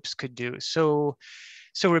and groups could do? So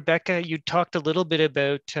Rebecca, you talked a little bit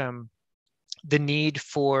about the need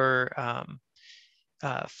for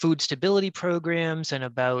food stability programs and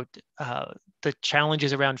about the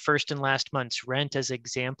challenges around first and last month's rent as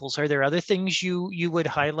examples. Are there other things you would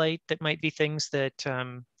highlight that might be things that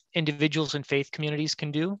individuals and faith communities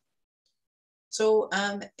can do? So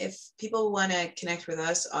if people want to connect with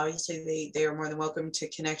us, obviously they are more than welcome to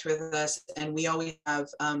connect with us, and we always have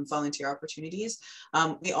volunteer opportunities.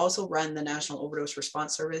 We also run the National Overdose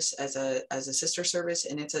Response Service as a sister service,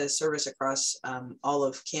 and it's a service across all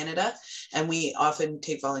of Canada, and we often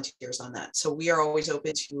take volunteers on that. So we are always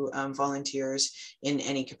open to volunteers in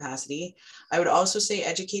any capacity. I would also say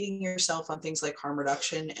educating yourself on things like harm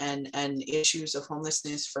reduction and issues of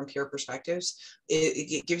homelessness from peer perspectives.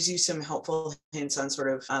 It gives you some helpful hints on sort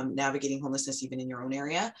of navigating homelessness even in your own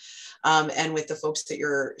area. And with the folks that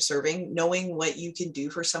you're serving, knowing what you can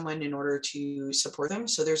do for someone in order to support them.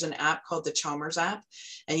 So there's an app called the Chalmers app,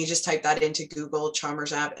 and you just type that into Google,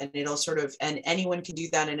 Chalmers app, and it'll sort of, and anyone can do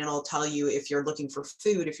that, and it'll tell you if you're looking for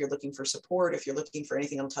food, if you're looking for support, if you're looking for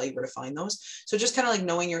anything, it'll tell you where to find those. So just kind of like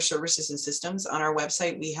knowing your services and systems. On our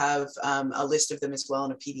website, we have a list of them as well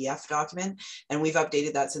in a PDF document, and we've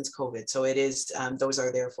updated that since COVID. So it is, those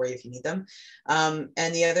are there for you if you need them.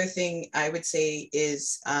 And the other thing I would say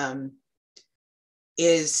is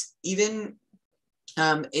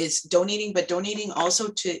donating, but donating also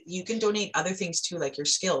to, you can donate other things too, like your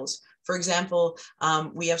skills. For example,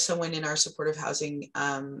 we have someone in our supportive housing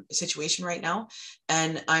situation right now,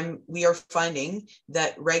 and we are finding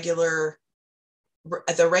that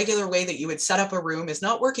the regular way that you would set up a room is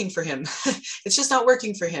not working for him. It's just not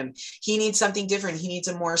working for him. He needs something different. He needs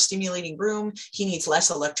a more stimulating room. He needs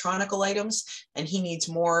less electronical items, and he needs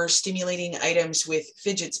more stimulating items with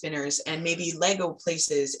fidget spinners and maybe Lego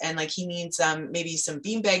places. And like he needs maybe some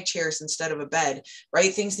beanbag chairs instead of a bed,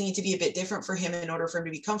 right? Things need to be a bit different for him in order for him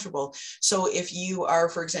to be comfortable. So if you are,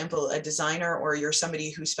 for example, a designer, or you're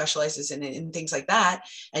somebody who specializes in things like that,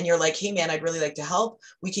 and you're like, hey man, I'd really like to help,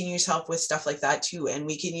 we can use help with stuff like that too. And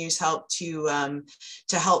we can use help to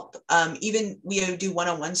help, even we do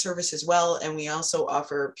one-on-one service as well. And we also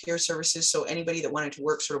offer peer services. So anybody that wanted to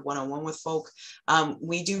work sort of one-on-one with folk,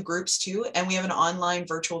 we do groups too. And we have an online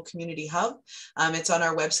virtual community hub. It's on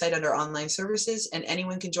our website under online services, and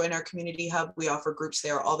anyone can join our community hub. We offer groups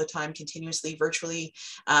there all the time, continuously, virtually.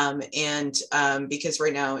 Because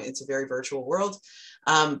right now it's a very virtual world.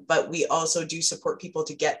 But we also do support people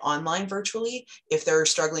to get online virtually. If they're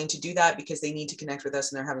struggling to do that because they need to connect with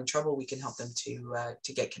us and they're having trouble, we can help them to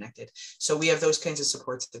get connected. So we have those kinds of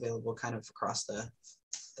supports available kind of across the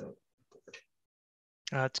board.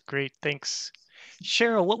 That's great. Thanks.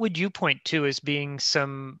 Sheryl, what would you point to as being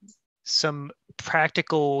some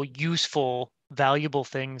practical, useful, valuable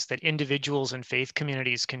things that individuals and faith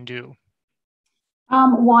communities can do?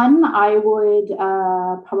 One, I would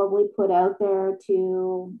probably put out there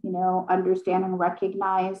to, understand and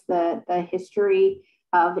recognize the history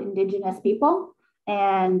of Indigenous people,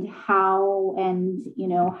 and how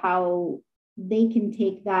they can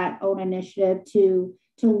take that own initiative to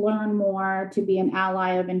learn more, to be an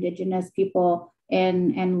ally of Indigenous people,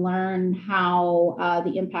 and learn how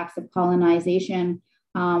the impacts of colonization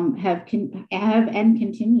have and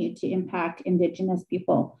continue to impact Indigenous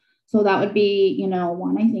people. So that would be,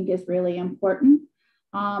 one I think is really important.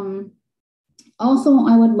 Also,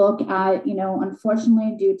 I would look at,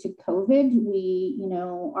 unfortunately, due to COVID, we,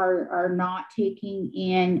 are not taking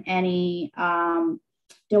in any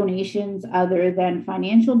donations other than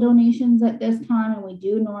financial donations at this time. And we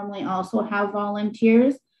do normally also have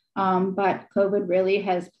volunteers, but COVID really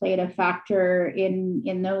has played a factor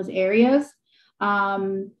in those areas.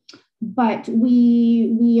 But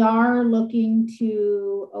we are looking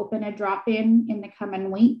to open a drop-in the coming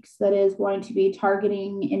weeks that is going to be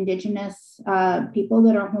targeting Indigenous people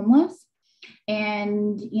that are homeless.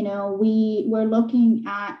 And, we're looking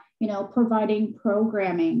at, providing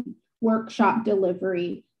programming, workshop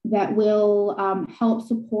delivery that will help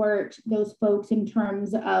support those folks in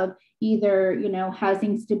terms of either,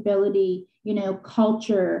 housing stability,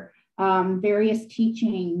 culture, various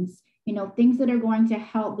teachings, things that are going to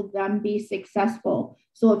help them be successful.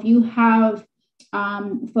 So if you have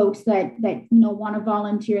folks that want to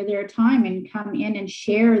volunteer their time and come in and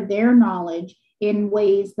share their knowledge in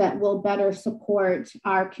ways that will better support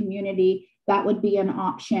our community, that would be an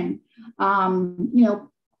option.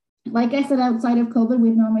 Like I said, outside of COVID,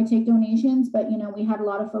 we'd normally take donations, but we had a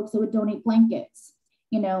lot of folks that would donate blankets,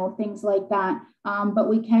 things like that. But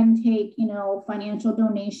we can take, financial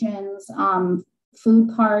donations, food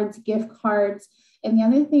cards, gift cards. And the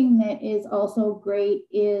other thing that is also great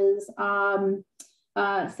is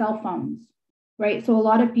cell phones, right? So a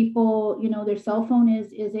lot of people, you know, their cell phone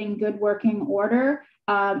is in good working order,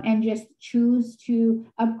 and just choose to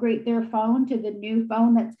upgrade their phone to the new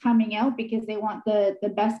phone that's coming out because they want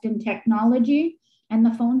the best in technology. And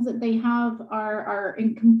the phones that they have are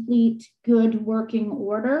in complete good working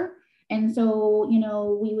order. And so, you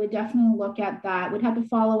know, we would definitely look at that. We'd have to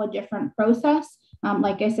follow a different process,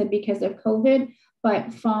 like I said, because of COVID,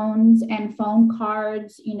 but phones and phone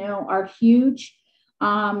cards, you know, are huge.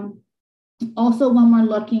 Also, when we're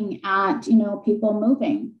looking at, you know, people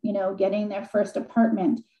moving, you know, getting their first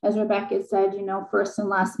apartment, as Rebecca said, you know, first and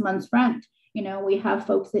last month's rent, you know, we have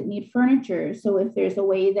folks that need furniture. So if there's a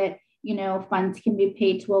way that, you know, funds can be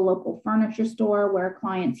paid to a local furniture store where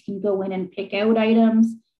clients can go in and pick out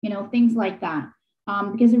items, you know, things like that.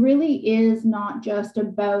 Because it really is not just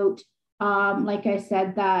about, like I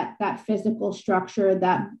said, that physical structure,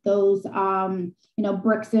 that those, you know,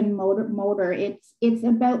 bricks and mortar. It's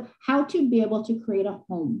about how to be able to create a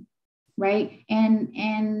home, right?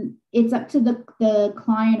 And it's up to the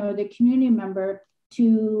client or the community member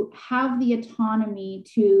to have the autonomy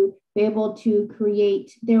to be able to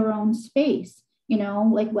create their own space, you know,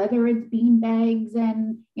 like whether it's bean bags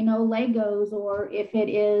and, you know, Legos, or if it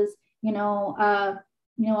is, you know,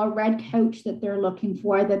 a red couch that they're looking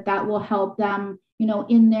for, that will help them, you know,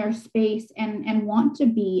 in their space and want to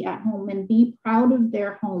be at home and be proud of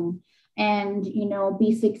their home and, you know,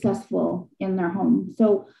 be successful in their home.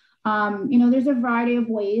 So, you know, there's a variety of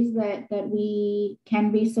ways that we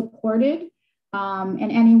can be supported.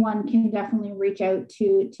 And anyone can definitely reach out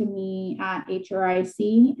to me at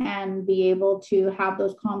HRIC and be able to have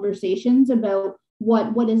those conversations about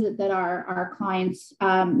what is it that our clients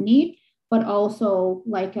need. But also,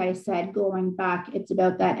 like I said, going back, it's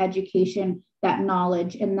about that education, that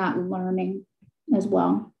knowledge, and that learning as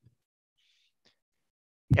well.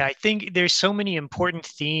 Yeah, I think there's so many important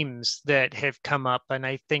themes that have come up. And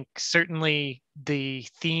I think certainly the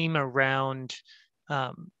theme around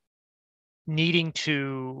needing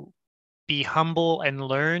to be humble and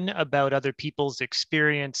learn about other people's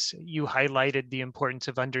experience. You highlighted the importance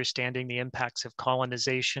of understanding the impacts of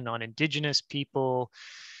colonization on Indigenous people.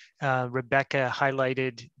 Rebecca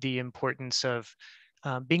highlighted the importance of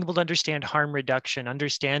being able to understand harm reduction,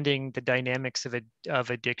 understanding the dynamics of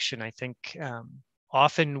addiction. I think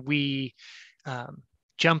often we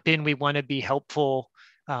jump in, we want to be helpful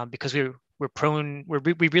because we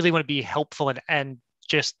really want to be helpful and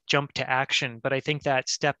just jump to action. But I think that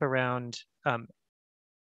step around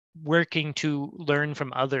working to learn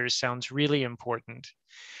from others sounds really important.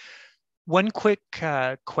 One quick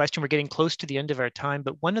question, we're getting close to the end of our time,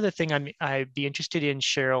 but one other thing I'd be interested in,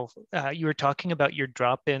 Sheryl, you were talking about your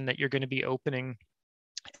drop-in that you're going to be opening.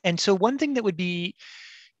 And so one thing that would be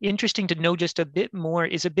interesting to know just a bit more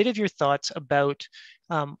is a bit of your thoughts about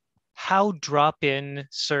how drop-in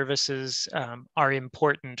services are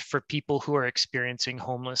important for people who are experiencing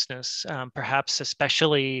homelessness, perhaps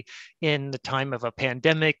especially in the time of a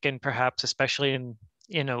pandemic and perhaps especially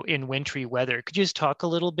in wintry weather. Could you just talk a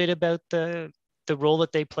little bit about the role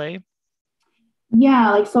that they play?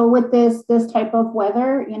 Yeah, like so with this type of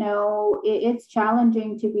weather, you know, it's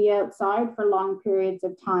challenging to be outside for long periods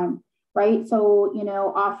of time, right? So, you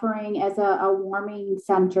know, offering as a warming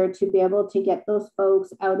center to be able to get those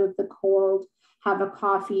folks out of the cold, have a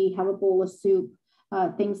coffee, have a bowl of soup,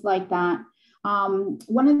 things like that.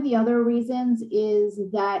 One of the other reasons is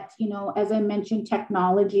that, you know, as I mentioned,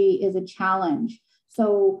 technology is a challenge.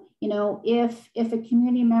 So, you know, if a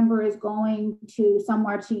community member is going to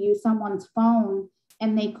somewhere to use someone's phone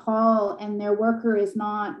and they call and their worker is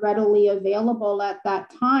not readily available at that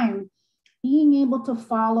time, being able to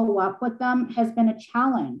follow up with them has been a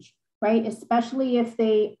challenge, right? Especially if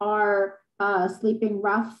they are sleeping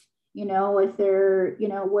rough, you know, if they're, you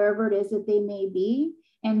know, wherever it is that they may be.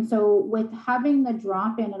 And so with having the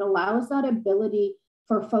drop-in, it allows that ability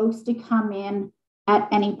for folks to come in at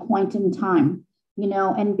any point in time, you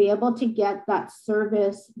know, and be able to get that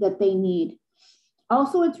service that they need.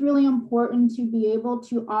 Also, it's really important to be able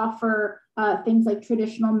to offer things like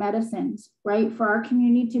traditional medicines, right? For our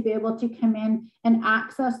community to be able to come in and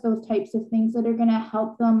access those types of things that are going to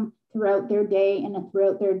help them throughout their day and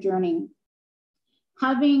throughout their journey.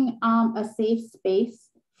 Having a safe space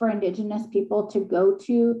for Indigenous people to go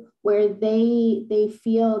to where they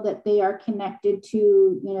feel that they are connected to,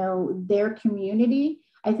 you know, their community,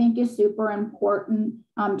 I think is super important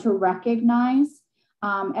to recognize.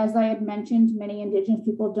 As I had mentioned, many Indigenous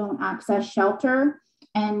people don't access shelter,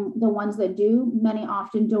 and the ones that do, many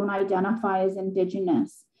often don't identify as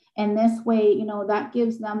Indigenous. And this way, you know, that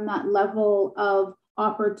gives them that level of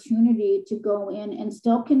opportunity to go in and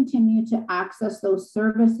still continue to access those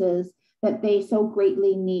services that they so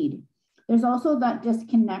greatly need. There's also that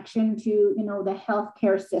disconnection to, you know, the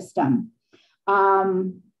healthcare system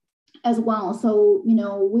as well. So, you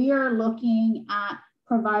know, we are looking at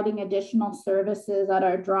providing additional services at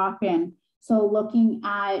our drop-in. So looking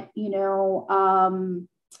at, you know,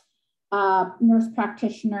 nurse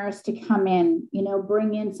practitioners to come in, you know,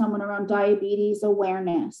 bring in someone around diabetes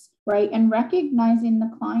awareness, right? And recognizing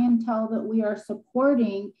the clientele that we are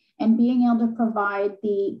supporting and being able to provide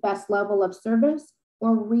the best level of service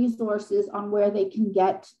or resources on where they can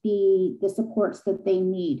get the supports that they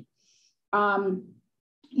need.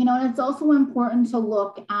 You know, and it's also important to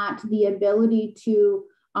look at the ability to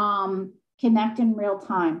connect in real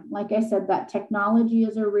time. Like I said, that technology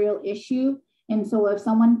is a real issue. And so if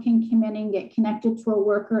someone can come in and get connected to a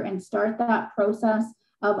worker and start that process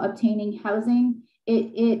of obtaining housing,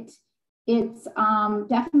 it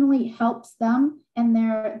definitely helps them in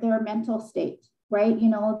their mental state, right? You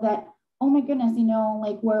know, that, oh my goodness, you know,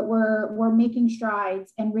 like we're making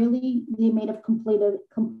strides, and really they may have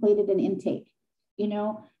completed an intake. You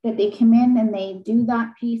know, that they come in and they do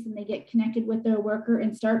that piece and they get connected with their worker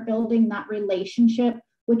and start building that relationship,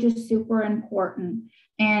 which is super important.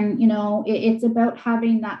 And, you know, it's about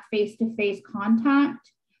having that face-to-face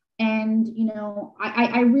contact. And, you know,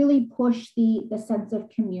 I really push the sense of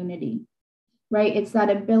community, right? It's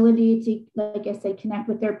that ability to, like I said, connect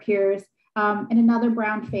with their peers and another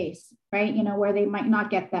brown face, right? You know, where they might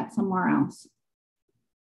not get that somewhere else.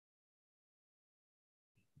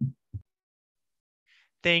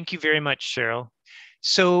 Thank you very much, Sheryl.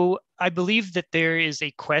 So I believe that there is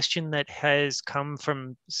a question that has come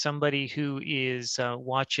from somebody who is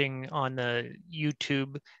watching on the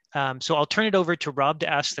YouTube. So I'll turn it over to Rob to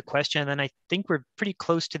ask the question, and then I think we're pretty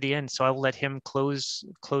close to the end, so I'll let him close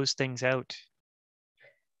things out.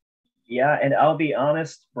 Yeah, and I'll be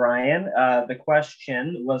honest, Brian, the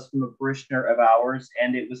question was from a parishioner of ours,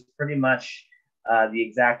 and it was pretty much the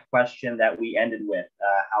exact question that we ended with.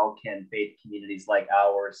 How can faith communities like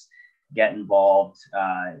ours get involved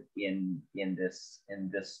in this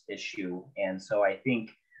issue? And so I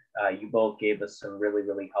think you both gave us some really,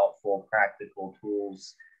 really helpful practical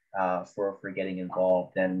tools for getting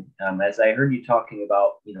involved. And as I heard you talking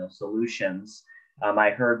about, you know, solutions, I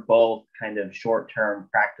heard both kind of short-term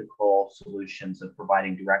practical solutions of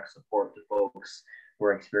providing direct support to folks who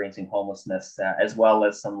are experiencing homelessness, as well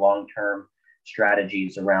as some long-term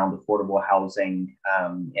strategies around affordable housing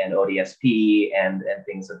and ODSP and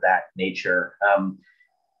things of that nature. You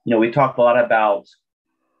know, we talked a lot about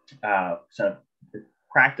sort of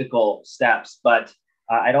practical steps, but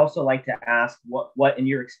I'd also like to ask what in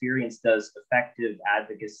your experience does effective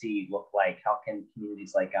advocacy look like? How can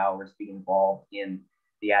communities like ours be involved in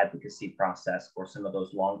the advocacy process for some of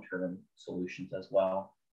those long-term solutions as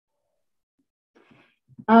well?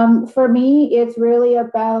 For me, it's really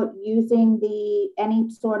about using any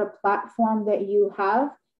sort of platform that you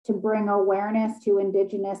have to bring awareness to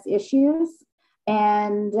Indigenous issues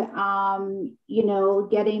and, you know,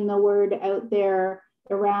 getting the word out there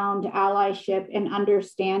around allyship and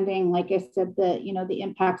understanding, like I said, the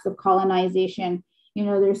impacts of colonization. You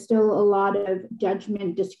know, there's still a lot of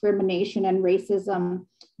judgment, discrimination, and racism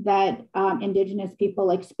that Indigenous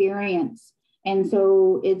people experience. And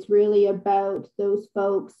so it's really about those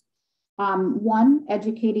folks, one,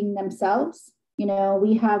 educating themselves. You know,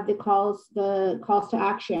 we have the calls to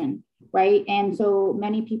action, right? And so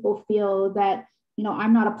many people feel that, you know,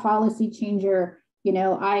 I'm not a policy changer, you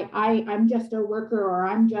know, I'm just a worker, or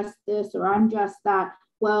I'm just this, or I'm just that.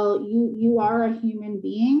 Well, you are a human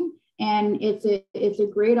being, and it's a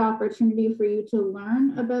great opportunity for you to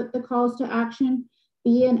learn about the calls to action,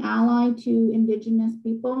 be an ally to Indigenous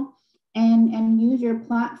people, and use your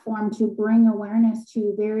platform to bring awareness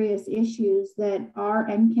to various issues that are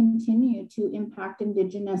and continue to impact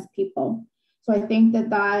Indigenous people. So I think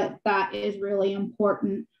that is really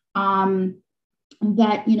important.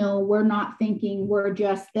 That, you know, we're not thinking we're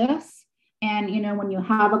just this. And, you know, when you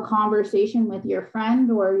have a conversation with your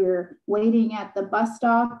friend, or you're waiting at the bus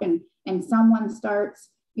stop and someone starts,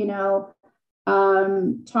 you know,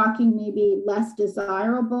 talking maybe less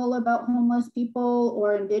desirable about homeless people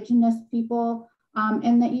or Indigenous people,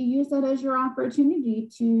 and that you use that as your opportunity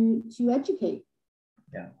to educate.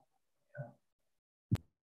 Yeah.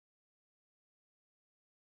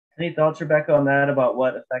 Any thoughts, Rebecca, on that, about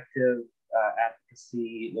what effective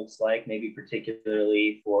advocacy looks like, maybe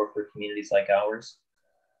particularly for communities like ours?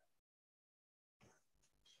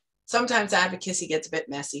 Sometimes advocacy gets a bit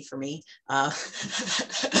messy for me.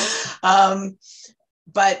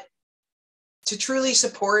 But to truly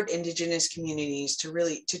support Indigenous communities,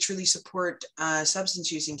 to truly support substance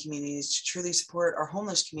using communities, to truly support our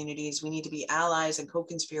homeless communities, we need to be allies and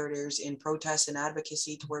co-conspirators in protest and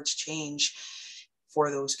advocacy towards change for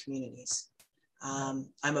those communities. I'm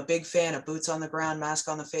a big fan of boots on the ground, mask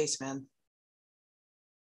on the face, man.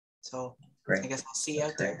 So great. I guess I'll see you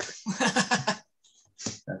out there.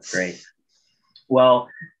 That's great. Well,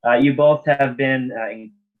 you both have been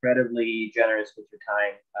incredibly generous with your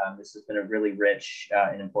time. This has been a really rich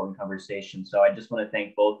and important conversation. So I just want to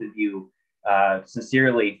thank both of you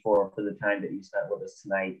sincerely for the time that you spent with us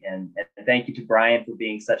tonight. And thank you to Brian for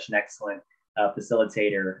being such an excellent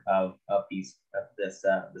facilitator of this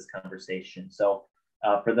conversation. So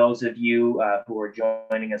for those of you who are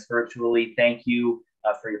joining us virtually, thank you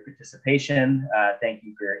for your participation. Thank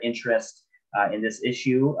you for your interest in this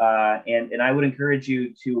issue. And I would encourage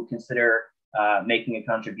you to consider making a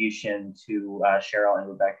contribution to Sheryl and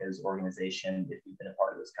Rebecca's organization if you've been a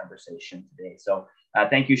part of this conversation today. So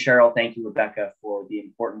thank you, Sheryl. Thank you, Rebecca, for the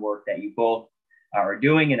important work that you both are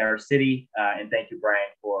doing in our city. And thank you, Brian,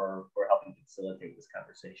 for helping facilitate this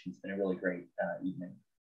conversation. It's been a really great evening.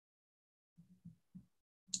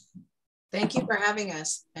 Thank you for having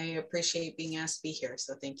us. I appreciate being asked to be here.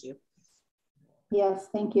 So thank you. Yes,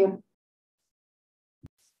 thank you.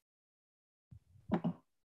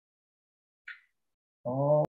 Oh.